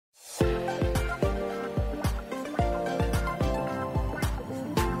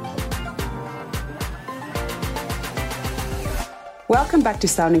Welcome back to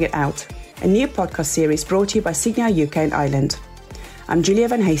Sounding It Out, a new podcast series brought to you by Signia UK and Ireland. I'm Julia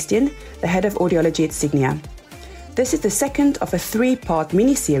Van Haastien, the head of audiology at Signia. This is the second of a 3-part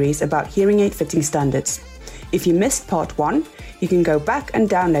mini-series about hearing aid fitting standards. If you missed part 1, you can go back and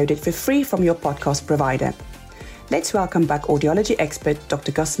download it for free from your podcast provider. Let's welcome back audiology expert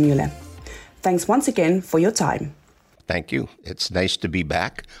Dr. Gus Mueller. Thanks once again for your time. Thank you. It's nice to be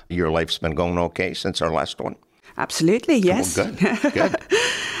back. Your life's been going okay since our last one? Absolutely, yes. Oh, good.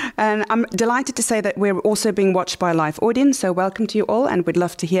 And I'm delighted to say that we're also being watched by a live audience, so welcome to you all, and we'd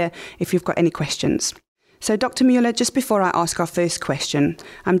love to hear if you've got any questions. So Dr. Mueller, just before I ask our first question,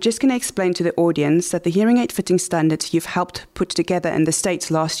 I'm just going to explain to the audience that the hearing aid fitting standards you've helped put together in the States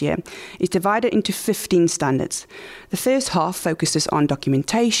last year is divided into 15 standards. The first half focuses on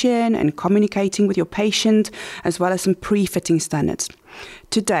documentation and communicating with your patient, as well as some pre-fitting standards.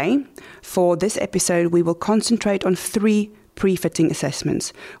 Today, for this episode, we will concentrate on 3 pre-fitting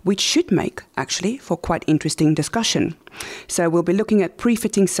assessments, which should make, actually, for quite interesting discussion. So we'll be looking at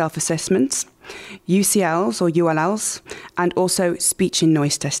pre-fitting self-assessments, UCLs or ULLs, and also speech and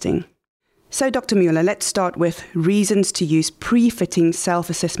noise testing. So Dr. Mueller, let's start with reasons to use pre-fitting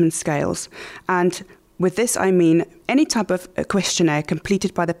self-assessment scales. And with this, I mean any type of questionnaire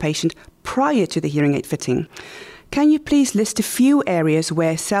completed by the patient prior to the hearing aid fitting. Can you please list a few areas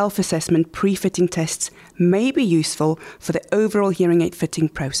where self-assessment pre-fitting tests may be useful for the overall hearing aid fitting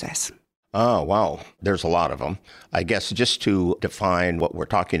process? Oh, wow. There's a lot of them. I guess just to define what we're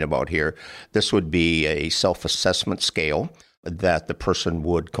talking about here, this would be a self-assessment scale that the person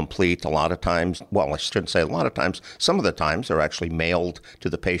would complete a lot of times. Well, I shouldn't say a lot of times. Some of the times they're actually mailed to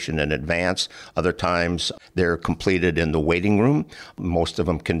the patient in advance. Other times they're completed in the waiting room. Most of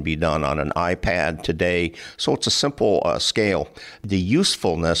them can be done on an iPad today. So it's a simple scale. The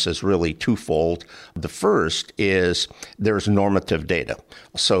usefulness is really twofold. The first is there's normative data.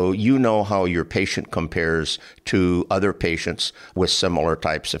 So you know how your patient compares to other patients with similar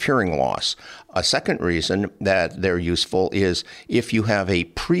types of hearing loss. A second reason that they're useful is if you have a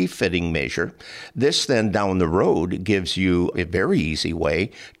pre-fitting measure, this then down the road gives you a very easy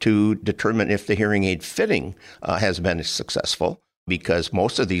way to determine if the hearing aid fitting has been successful. Because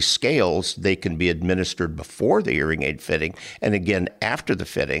most of these scales, they can be administered before the hearing aid fitting and again after the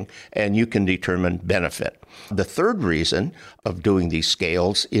fitting, and you can determine benefit. The third reason of doing these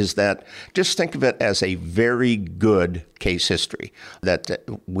scales is that just think of it as a very good case history, that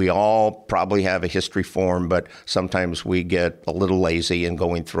we all probably have a history form, but sometimes we get a little lazy in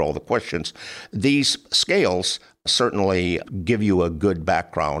going through all the questions. These scales certainly give you a good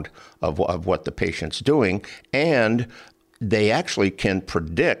background of what the patient's doing, and they actually can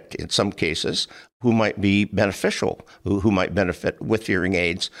predict, in some cases, who might be beneficial, who might benefit with hearing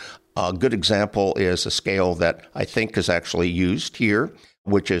aids. A good example is a scale that I think is actually used here,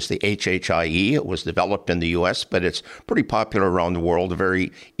 which is the HHIE. It was developed in the U.S., but it's pretty popular around the world, a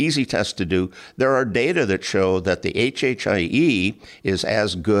very easy test to do. There are data that show that the HHIE is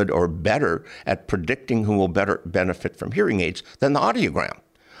as good or better at predicting who will better benefit from hearing aids than the audiogram,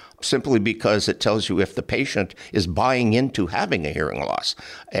 simply because it tells you if the patient is buying into having a hearing loss,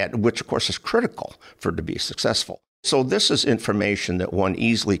 which of course is critical for it to be successful. So this is information that one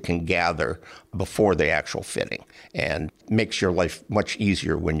easily can gather before the actual fitting and makes your life much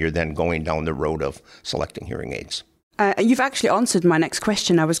easier when you're then going down the road of selecting hearing aids. You've actually answered my next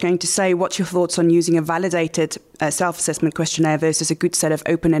question. I was going to say, what's your thoughts on using a validated self-assessment questionnaire versus a good set of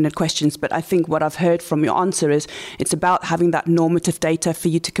open-ended questions? But I think what I've heard from your answer is it's about having that normative data for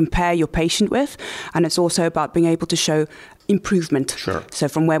you to compare your patient with, and it's also about being able to show improvement. Sure. So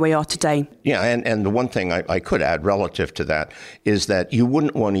from where we are today. Yeah, and the one thing I could add relative to that is that you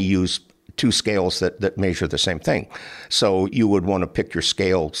wouldn't want to use 2 scales that measure the same thing. So you would want to pick your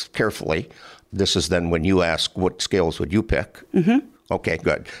scales carefully. This is then when you ask, what scales would you pick? Mm-hmm. Okay,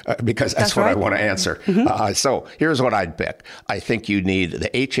 good, because that's what right. I want to answer. Mm-hmm. So here's what I'd pick. I think you need, the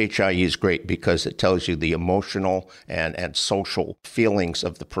HHIE is great because it tells you the emotional and social feelings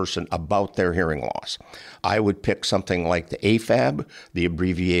of the person about their hearing loss. I would pick something like the AFAB, the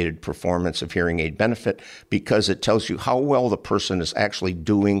Abbreviated Performance of Hearing Aid Benefit, because it tells you how well the person is actually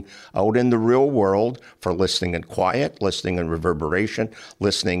doing out in the real world for listening in quiet, listening in reverberation,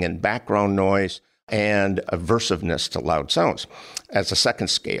 listening in background noise, and aversiveness to loud sounds as a second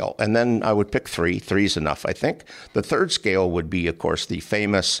scale. And then I would pick 3. 3 is enough, I think. The third scale would be, of course, the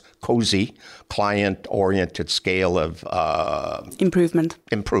famous COSI, Client-Oriented Scale of Improvement.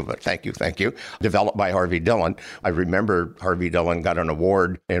 Thank you. Developed by Harvey Dillon. I remember Harvey Dillon got an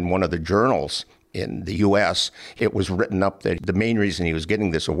award in one of the journals in the U.S., it was written up that the main reason he was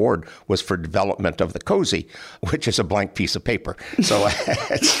getting this award was for development of the Cozy, which is a blank piece of paper. So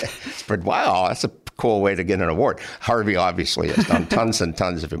wow, that's a cool way to get an award. Harvey obviously has done tons and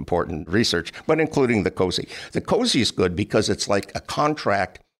tons of important research, but including the Cozy. The Cozy is good because it's like a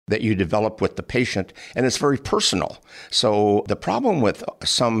contract that you develop with the patient, and it's very personal. So the problem with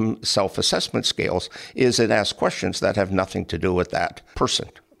some self-assessment scales is it asks questions that have nothing to do with that person,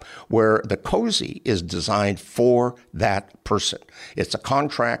 where the Cozy is designed for that person. It's a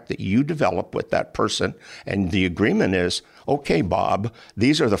contract that you develop with that person, and the agreement is, okay, Bob,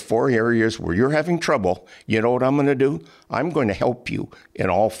 these are the 4 areas where you're having trouble. You know what I'm going to do? I'm going to help you in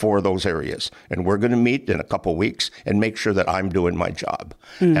all 4 of those areas, and we're going to meet in a couple weeks and make sure that I'm doing my job.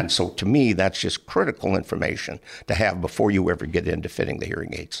 And so to me, that's just critical information to have before you ever get into fitting the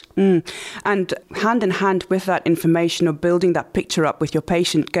hearing aids. And hand in hand with that information or building that picture up with your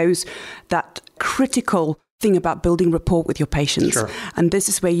patient goes that critical thing about building rapport with your patients. Sure. And this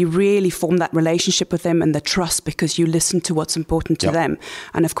is where you really form that relationship with them and the trust because you listen to what's important to them.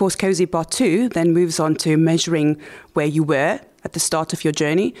 And of course, Cozy Bar 2 then moves on to measuring where you were at the start of your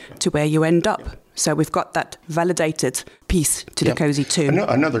journey to where you end up. So we've got that validated piece to the Cozy 2.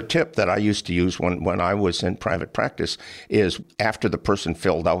 Another tip that I used to use when I was in private practice is after the person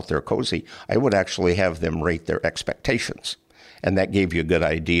filled out their Cozy, I would actually have them rate their expectations. And that gave you a good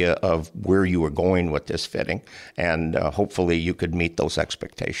idea of where you were going with this fitting. And hopefully you could meet those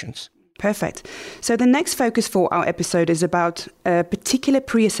expectations. Perfect. So the next focus for our episode is about a particular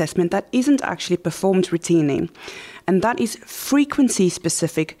pre-assessment that isn't actually performed routinely. And that is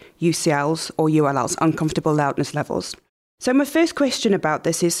frequency-specific UCLs or ULLs, uncomfortable loudness levels. So my first question about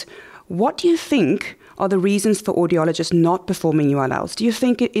this is, what do you think are the reasons for audiologists not performing ULLs? Do you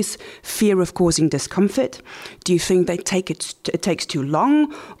think it is fear of causing discomfort? Do you think it takes too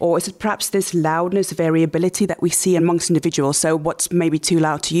long? Or is it perhaps this loudness variability that we see amongst individuals? So what's maybe too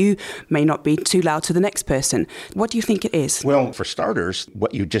loud to you may not be too loud to the next person. What do you think it is? Well, for starters,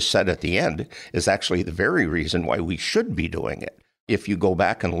 what you just said at the end is actually the very reason why we should be doing it. If you go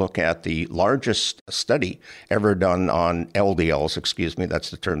back and look at the largest study ever done on LDLs, that's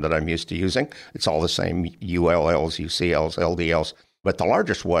the term that I'm used to using. It's all the same, ULLs, UCLs, LDLs. But the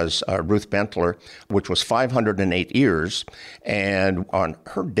largest was Ruth Bentler, which was 508 ears. And on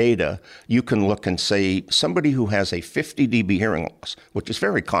her data, you can look and say somebody who has a 50 dB hearing loss, which is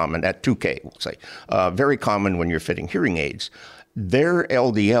very common at 2K, we'll say, very common when you're fitting hearing aids. Their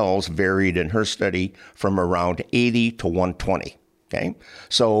LDLs varied in her study from around 80 to 120. Okay,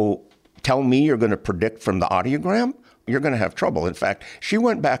 so tell me you're going to predict from the audiogram, you're going to have trouble. In fact, she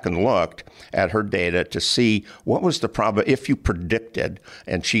went back and looked at her data to see what was the probability, if you predicted,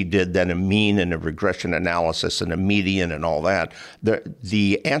 and she did then a mean and a regression analysis and a median and all that,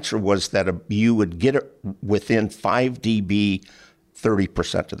 the answer was that you would get it within 5 dB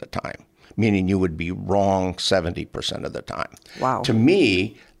 30% of the time, meaning you would be wrong 70% of the time. Wow. To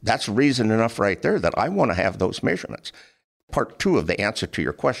me, that's reason enough right there that I want to have those measurements. Part 2 of the answer to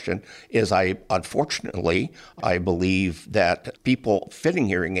your question is unfortunately, I believe that people fitting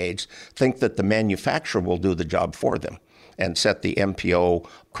hearing aids think that the manufacturer will do the job for them and set the MPO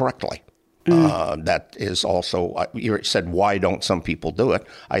correctly. That is also, you said, why don't some people do it?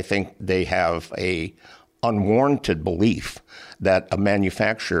 I think they have a unwarranted belief that a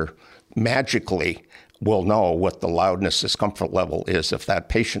manufacturer magically will know what the loudness discomfort level is if that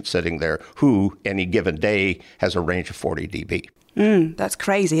patient sitting there who any given day has a range of 40 dB. That's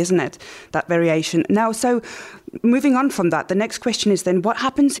crazy, isn't it? That variation. Now, so moving on from that, the next question is then what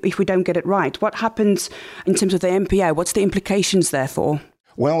happens if we don't get it right? What happens in terms of the MPO? What's the implications therefore?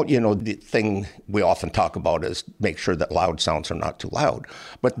 Well, the thing we often talk about is make sure that loud sounds are not too loud.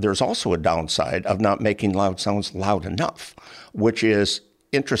 But there's also a downside of not making loud sounds loud enough, which is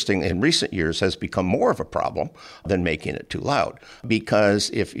interesting in recent years has become more of a problem than making it too loud. Because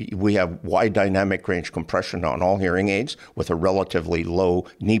if we have wide dynamic range compression on all hearing aids with a relatively low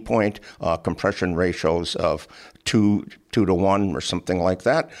knee point, compression ratios of 2 to 1 or something like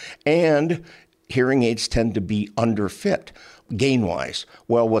that, and hearing aids tend to be underfit gain-wise.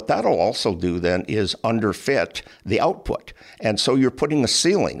 Well, what that'll also do then is underfit the output. And so you're putting a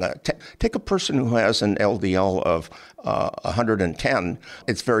ceiling. Take a person who has an LDL of 110.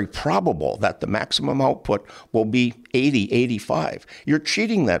 It's very probable that the maximum output will be 80, 85. You're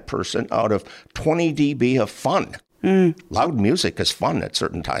cheating that person out of 20 dB of fun. Loud music is fun at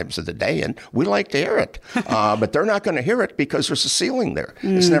certain times of the day, and we like to hear it. But they're not going to hear it because there's a ceiling there.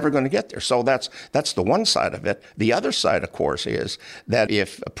 It's never going to get there. So that's the one side of it. The other side, of course, is that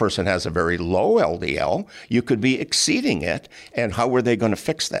if a person has a very low LDL, you could be exceeding it. And how are they going to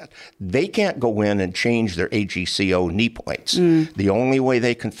fix that? They can't go in and change their AGCO knee points. The only way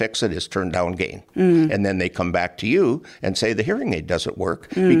they can fix it is turn down gain. And then they come back to you and say the hearing aid doesn't work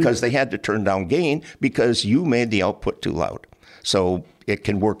because they had to turn down gain because you made the output too loud. So it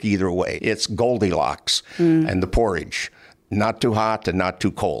can work either way. It's Goldilocks and the porridge. Not too hot and not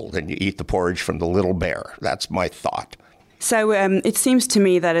too cold. And you eat the porridge from the little bear. That's my thought. So it seems to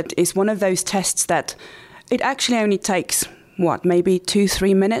me that it is one of those tests that it actually only takes, maybe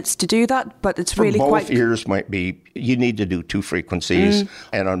 2-3 minutes to do that? But it's really both ears might be, you need to do 2 frequencies.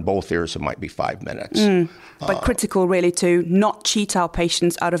 And on both ears, it might be 5 minutes. But critical really to not cheat our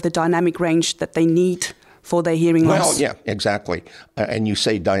patients out of the dynamic range that they need for their hearing loss. Well, yeah, exactly. And you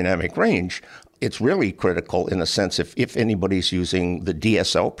say dynamic range, it's really critical in a sense if anybody's using the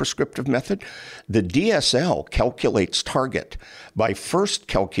DSL prescriptive method. The DSL calculates target by first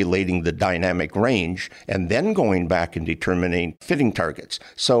calculating the dynamic range and then going back and determining fitting targets.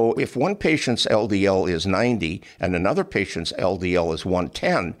 So if one patient's LDL is 90 and another patient's LDL is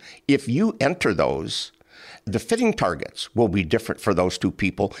 110, if you enter those, the fitting targets will be different for those two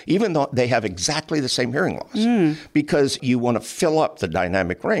people, even though they have exactly the same hearing loss, because you want to fill up the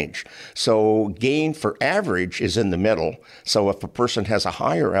dynamic range. So gain for average is in the middle. So if a person has a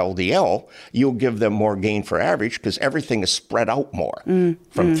higher LDL, you'll give them more gain for average because everything is spread out more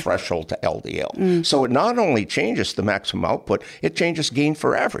from threshold to LDL. So it not only changes the maximum output, it changes gain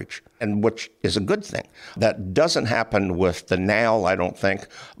for average, and which is a good thing. That doesn't happen with the NAL, I don't think,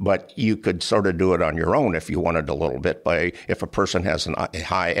 but you could sort of do it on your own if you wanted a little bit. If a person has a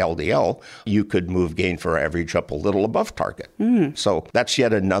high LDL, you could move gain for average up a little above target. So that's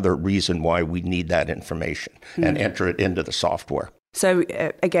yet another reason why we need that information and enter it into the software. So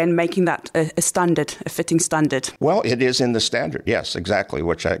again, making that a standard, a fitting standard. Well, it is in the standard, yes, exactly,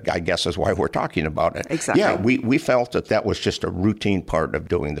 which I guess is why we're talking about it. Exactly. Yeah, we felt that was just a routine part of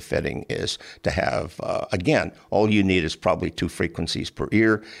doing the fitting is to have, again, all you need is probably 2 frequencies per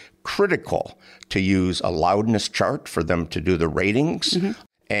ear. Critical to use a loudness chart for them to do the ratings.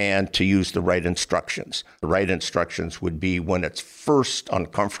 And to use the right instructions. The right instructions would be when it's first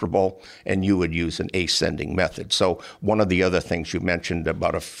uncomfortable, and you would use an ascending method. So one of the other things you mentioned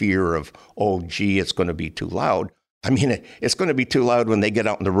about a fear of, it's going to be too loud. I mean, it's going to be too loud when they get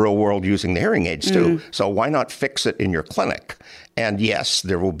out in the real world using the hearing aids too. So why not fix it in your clinic? And yes,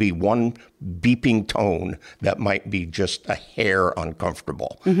 there will be one beeping tone that might be just a hair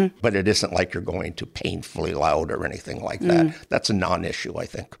uncomfortable, but it isn't like you're going to painfully loud or anything like that. That's a non-issue, I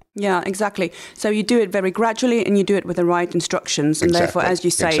think. Yeah, exactly. So you do it very gradually and you do it with the right instructions. And therefore, as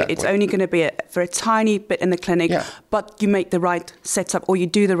you say, it's only going to be for a tiny bit in the clinic, but you make the right setup or you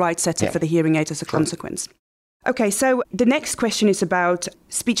do the right setup for the hearing aid as a consequence. Okay, so the next question is about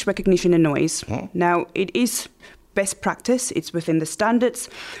speech recognition and noise. Now, it is best practice, it's within the standards,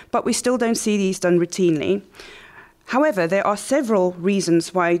 but we still don't see these done routinely. However, there are several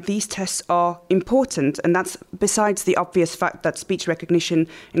reasons why these tests are important, and that's besides the obvious fact that speech recognition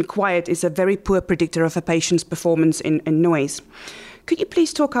in quiet is a very poor predictor of a patient's performance in noise. Could you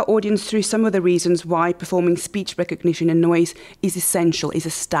please talk our audience through some of the reasons why performing speech recognition in noise is essential, is a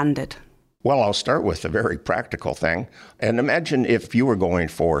standard? Well, I'll start with a very practical thing. And imagine if you were going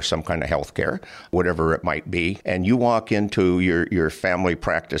for some kind of health care, whatever it might be, and you walk into your family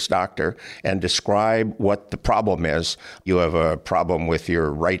practice doctor and describe what the problem is. You have a problem with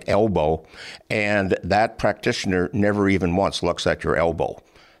your right elbow, and that practitioner never even once looks at your elbow.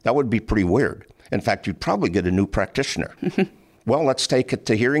 That would be pretty weird. In fact, you'd probably get a new practitioner. Well, let's take it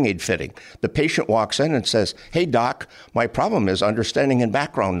to hearing aid fitting. The patient walks in and says, "Hey, doc, my problem is understanding and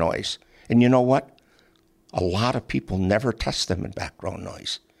background noise." And you know what? A lot of people never test them in background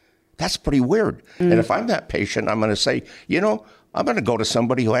noise. That's pretty weird. And if I'm that patient, I'm going to say, I'm going to go to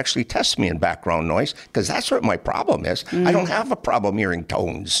somebody who actually tests me in background noise because that's what my problem is. I don't have a problem hearing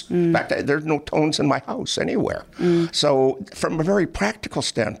tones. In fact, there's no tones in my house anywhere. So from a very practical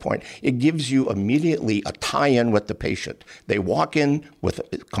standpoint, it gives you immediately a tie-in with the patient. They walk in with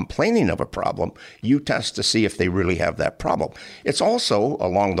complaining of a problem. You test to see if they really have that problem. It's also,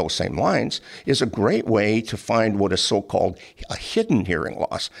 along those same lines, is a great way to find what is so-called a hidden hearing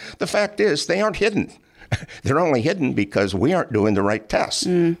loss. The fact is, they aren't hidden. They're only hidden because we aren't doing the right tests.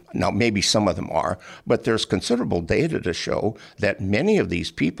 Now, maybe some of them are, but there's considerable data to show that many of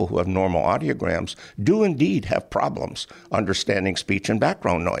these people who have normal audiograms do indeed have problems understanding speech and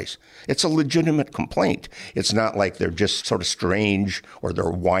background noise. It's a legitimate complaint. It's not like they're just sort of strange or they're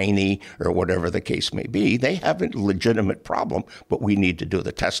whiny or whatever the case may be. They have a legitimate problem, but we need to do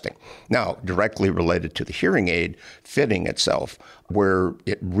the testing. Now, directly related to the hearing aid fitting itself, where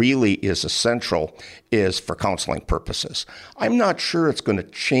it really is essential is for counseling purposes. I'm not sure it's going to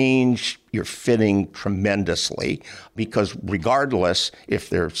change your fitting tremendously, because regardless if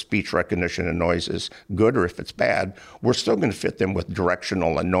their speech recognition and noise is good or if it's bad, we're still going to fit them with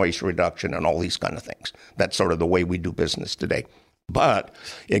directional and noise reduction and all these kind of things. That's sort of the way we do business today. But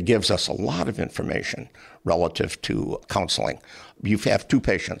it gives us a lot of information relative to counseling. You have two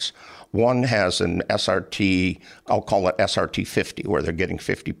patients. One has an SRT, I'll call it SRT 50, where they're getting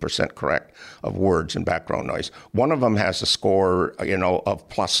 50% correct of words and background noise. One of them has a score, of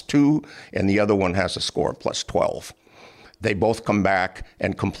 +2, and the other one has a score of +12. They both come back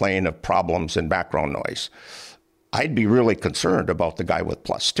and complain of problems in background noise. I'd be really concerned about the guy with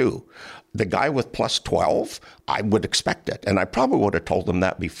 +2. The guy with +12, I would expect it. And I probably would have told them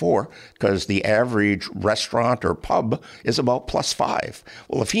that before, because the average restaurant or pub is about +5.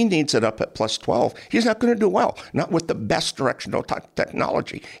 Well, if he needs it up at +12, he's not going to do well, not with the best directional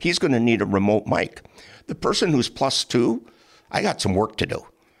technology. He's going to need a remote mic. The person who's +2, I got some work to do.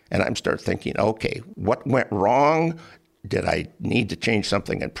 And I'm start thinking, okay, what went wrong? Did I need to change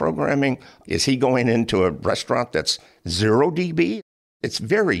something in programming? Is he going into a restaurant that's 0 dB? It's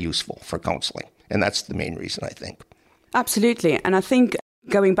very useful for counseling, and that's the main reason, I think. Absolutely. And I think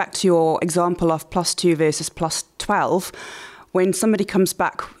going back to your example of +2 versus +12, when somebody comes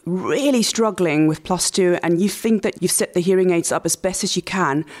back really struggling with +2 and you think that you've set the hearing aids up as best as you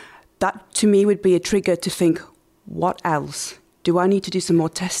can, that to me would be a trigger to think, what else? Do I need to do some more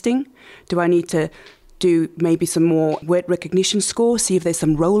testing? Do I need to do maybe some more word recognition score, see if there's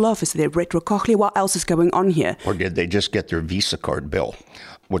some roll-off, is there retrocochlear, what else is going on here? Or did they just get their Visa card bill,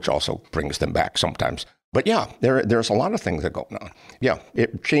 which also brings them back sometimes. But yeah, there's a lot of things that go on. Yeah,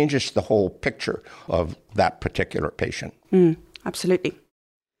 it changes the whole picture of that particular patient. Absolutely.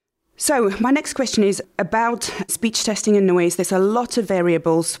 So my next question is about speech testing and noise. There's a lot of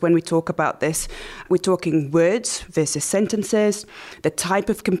variables when we talk about this. We're talking words versus sentences, the type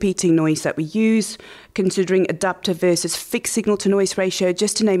of competing noise that we use, considering adaptive versus fixed signal to noise ratio,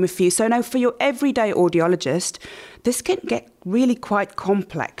 just to name a few. So now for your everyday audiologist, this can get really quite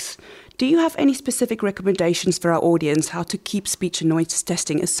complex. Do you have any specific recommendations for our audience how to keep speech and noise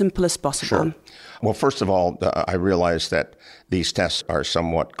testing as simple as possible? Sure. Well, first of all, I realize that these tests are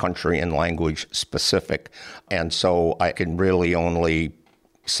somewhat country and language specific, and so I can really only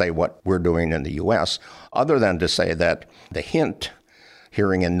say what we're doing in the U.S., other than to say that the HINT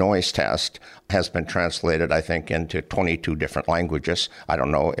hearing and noise test has been translated, I think, into 22 different languages. I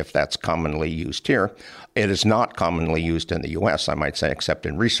don't know if that's commonly used here. It is not commonly used in the U.S., I might say, except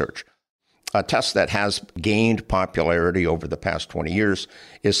in research. A test that has gained popularity over the past 20 years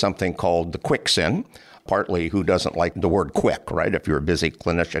is something called the QuickSyn. Partly, who doesn't like the word quick, right, if you're a busy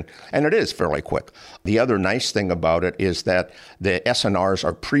clinician? And it is fairly quick. The other nice thing about it is that the SNRs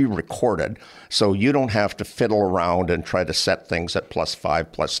are pre-recorded, so you don't have to fiddle around and try to set things at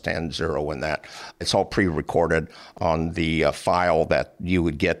 +5, +10, 0, and that. It's all pre-recorded on the file that you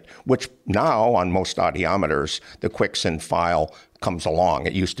would get, which now on most audiometers, the QuickSyn file comes along.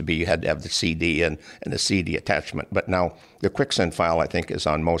 It used to be you had to have the CD and the CD attachment, but now the QuickSyn file, I think, is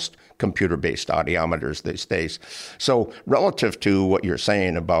on most computer-based audiometers these days. So relative to what you're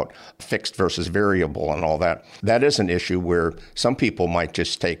saying about fixed versus variable and all that, that is an issue where some people might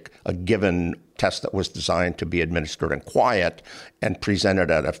just take a given test that was designed to be administered in quiet and present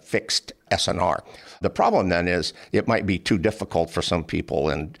it at a fixed SNR. The problem then is it might be too difficult for some people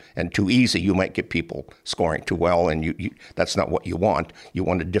and too easy. You might get people scoring too well, and you that's not what you want. You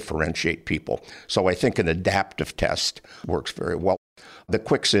want to differentiate people. So I think an adaptive test works very well. The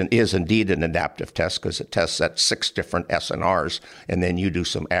QuickSyn is indeed an adaptive test because it tests at 6 different SNRs, and then you do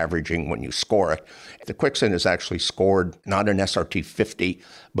some averaging when you score it. The QuickSyn is actually scored not an SRT 50,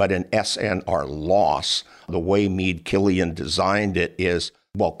 but an SNR loss. The way Meade Killian designed it is,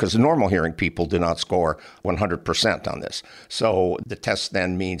 well, because normal hearing people do not score 100% on this. So the test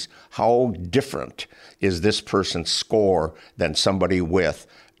then means how different is this person's score than somebody with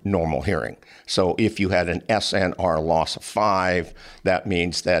normal hearing. So if you had an SNR loss of 5, that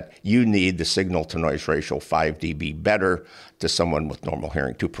means that you need the signal to noise ratio 5 dB better to someone with normal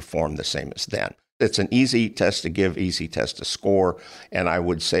hearing to perform the same as them. It's an easy test to give, easy test to score, and I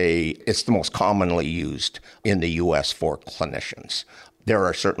would say it's the most commonly used in the U.S. for clinicians. There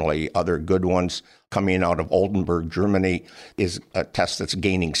are certainly other good ones. Coming out of Oldenburg, Germany, is a test that's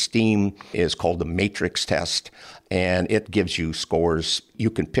gaining steam, is called the matrix test, and it gives you scores. You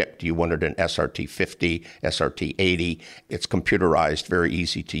can pick. Do you want it in SRT 50, SRT 80? It's computerized, very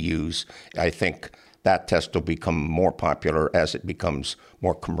easy to use. I think that test will become more popular as it becomes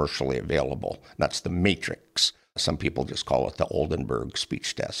more commercially available. That's the matrix. Some people just call it the Oldenburg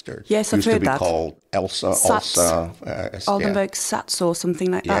speech test. Or yes, I've heard that. Used to be called ELSA. Oldenburg SATS or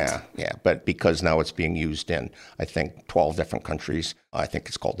something like that. Yeah. But because now it's being used in, I think, 12 different countries, I think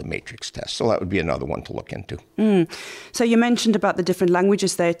it's called the matrix test. So that would be another one to look into. So you mentioned about the different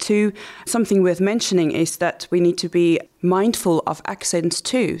languages there too. Something worth mentioning is that we need to be mindful of accents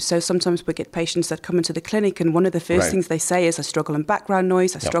too. So sometimes we get patients that come into the clinic and one of the first things they say is, I struggle in background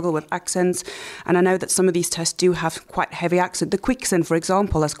noise, I struggle with accents. And I know that some of these tests do have quite heavy accent. The Quicksand, for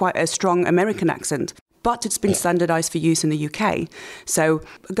example, has quite a strong American accent, but it's been standardized for use in the UK. So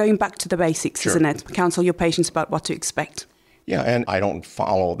going back to the basics, isn't it? Counsel your patients about what to expect. Yeah, and I don't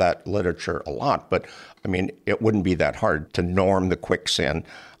follow that literature a lot, but I mean, it wouldn't be that hard to norm the Quicksand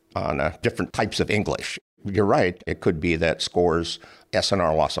on different types of English. You're right. It could be that scores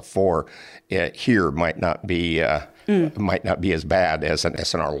SNR loss of 4 here might not be as bad as an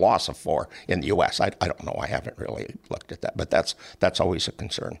SNR loss of 4 in the U.S. I don't know. I haven't really looked at that, but that's always a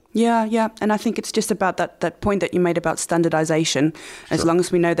concern. Yeah. And I think it's just about that point that you made about standardization. As long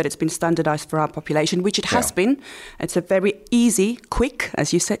as we know that it's been standardized for our population, which it has been, it's a very easy, quick,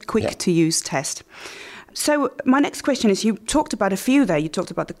 as you said, to use test. So my next question is, you talked about a few there. You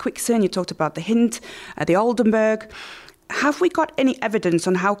talked about the Quicksand, you talked about the Hint, the Oldenburg. Have we got any evidence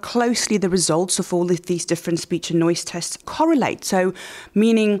on how closely the results of all of these different speech and noise tests correlate? So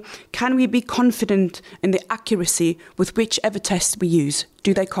meaning, can we be confident in the accuracy with whichever test we use?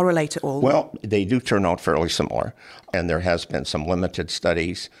 Do they correlate at all? Well, they do turn out fairly similar, and there has been some limited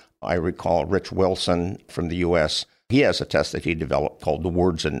studies. I recall Rich Wilson from the U.S., he has a test that he developed called the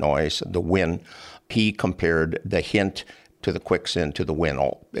Words and Noise, the WIN. He compared the Hint to the Quicksand to the WIN.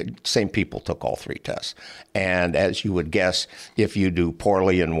 Same people took all three tests. And as you would guess, if you do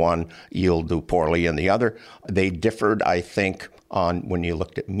poorly in one, you'll do poorly in the other. They differed, I think, on when you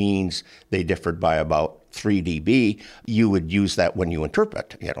looked at means, they differed by about 3 dB. You would use that when you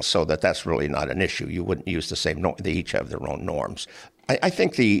interpret, so that's really not an issue. You wouldn't use the same norm. They each have their own norms. I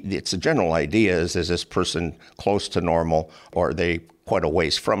think it's a general idea is this person close to normal, or are they quite a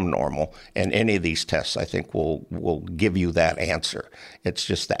ways from normal? And any of these tests, I think, will give you that answer. It's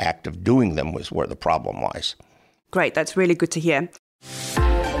just the act of doing them was where the problem lies. Great. That's really good to hear.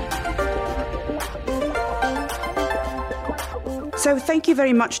 So thank you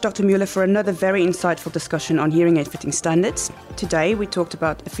very much, Dr. Mueller, for another very insightful discussion on hearing aid fitting standards. Today, we talked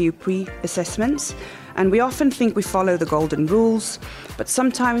about a few pre-assessments, and we often think we follow the golden rules, but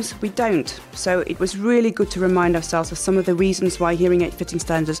sometimes we don't. So it was really good to remind ourselves of some of the reasons why hearing aid fitting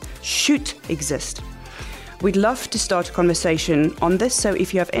standards should exist. We'd love to start a conversation on this, so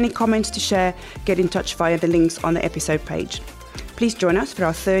if you have any comments to share, get in touch via the links on the episode page. Please join us for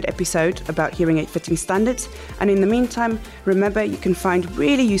our third episode about hearing aid fitting standards, and in the meantime, remember you can find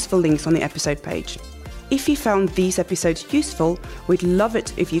really useful links on the episode page. If you found these episodes useful, we'd love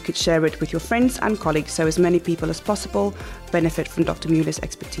it if you could share it with your friends and colleagues so as many people as possible benefit from Dr. Mueller's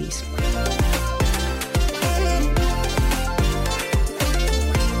expertise.